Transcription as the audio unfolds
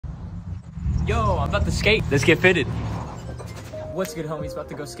Yo, I'm about to skate. Let's get fitted. What's good, homies? About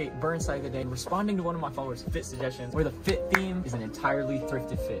to go skate Burnside of the day. Responding to one of my followers' fit suggestions, where the fit theme is an entirely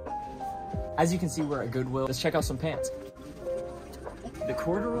thrifted fit. As you can see, we're at Goodwill. Let's check out some pants. The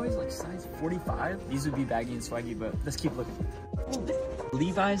corduroys, like size 45. These would be baggy and swaggy, but let's keep looking.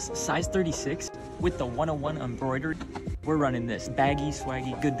 Levi's size 36 with the 101 embroidery. We're running this. Baggy,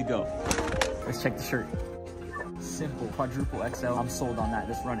 swaggy, good to go. Let's check the shirt. Simple, quadruple XL. I'm sold on that.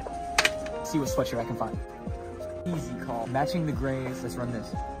 Let's run it. See what sweatshirt I can find. Easy call. Matching the grays. Let's run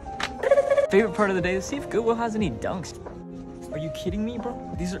this. Favorite part of the day, let's see if Goodwill has any dunks. Are you kidding me,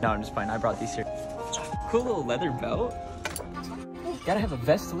 bro? These are, no, I'm just fine. I brought these here. Cool little leather belt. Gotta have a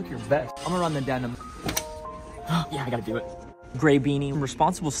vest to look your best. I'm gonna run the denim. Yeah, I gotta do it. Gray beanie,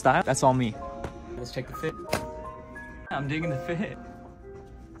 responsible style. That's all me. Let's check the fit. I'm digging the fit.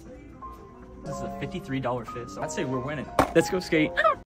 This is a $53 fit, so I'd say we're winning. Let's go skate.